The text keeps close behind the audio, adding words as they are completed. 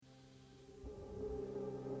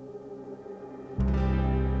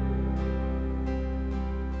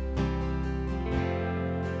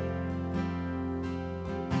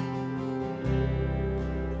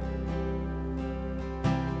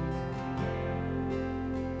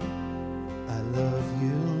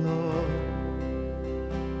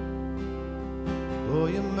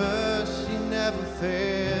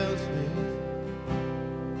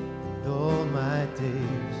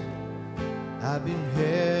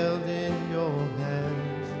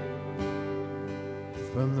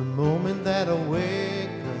From the moment that I wake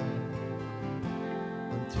up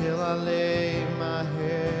until I lay my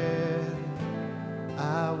head,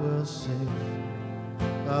 I will sing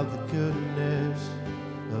of the goodness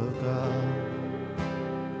of God.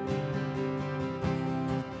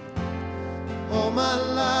 All my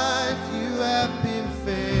life you have been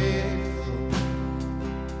faithful.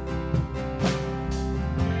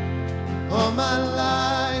 All my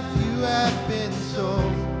life you have been so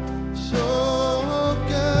good.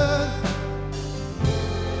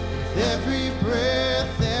 With every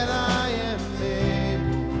breath that I am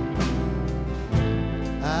able,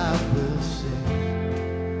 I will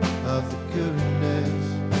sing of the goodness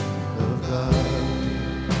of God.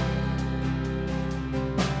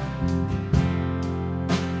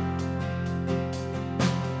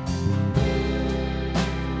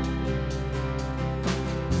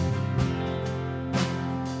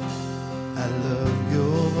 I love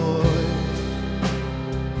your voice.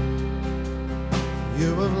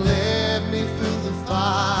 You have led me through the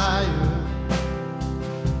fire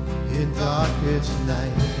in darkest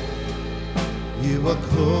night. You are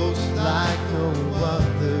close like no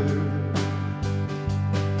other.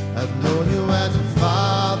 I've known you as a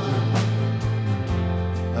father.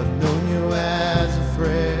 I've known you as a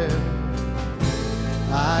friend.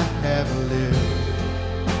 I have lived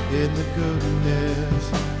in the goodness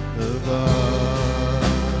of God.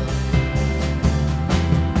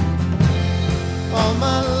 All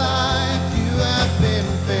my life you have been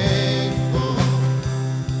faithful.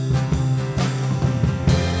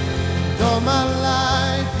 And all my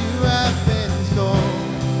life you have been so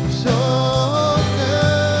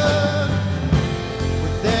good.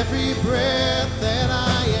 With every breath that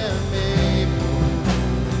I am able,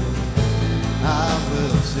 I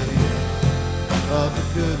will sing of the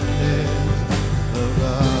goodness of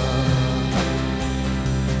God.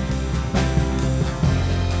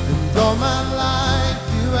 And all my life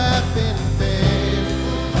you have been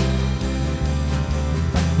faithful.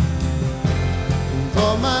 And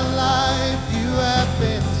all my life you have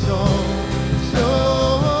been so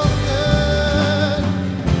good.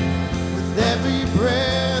 With every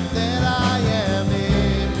breath that I am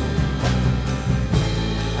able,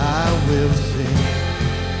 I will sing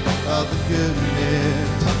of the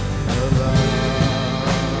goodness of God.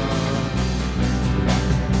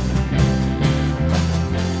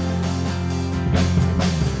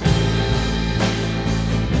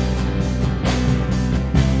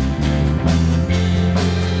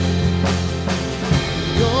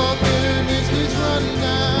 Your goodness is running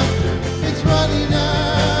after, it's running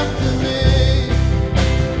after me.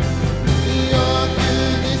 Your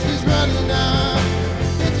goodness is running after,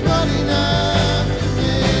 it's running after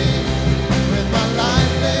me. With my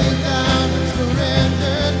life laid down and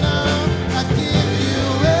surrendered now, I give you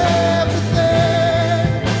everything.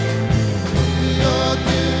 Your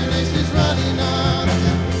goodness is running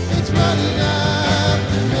after, it's running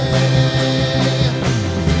after me.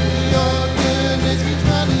 Your goodness is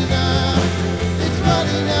running after, it's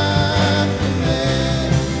running after me.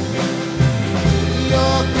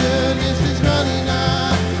 Your goodness is running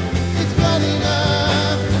after, it's running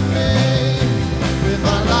after me. With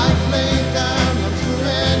my life laid down, I'm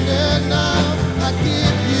surrendered now. I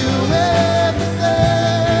give you everything.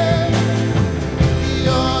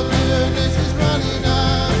 Your goodness is running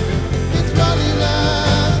after, it's running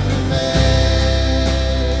after me.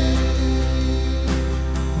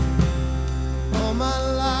 All my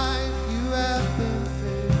life you have been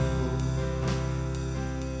faithful.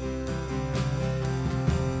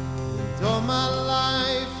 And all my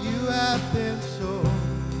life you have been so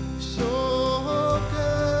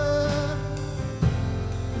good.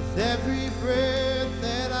 With every breath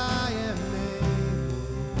that I am able,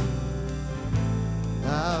 I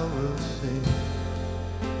will sing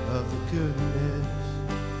of the goodness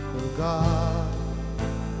of God.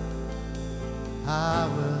 I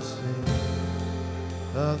will sing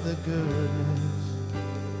of the goodness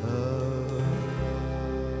of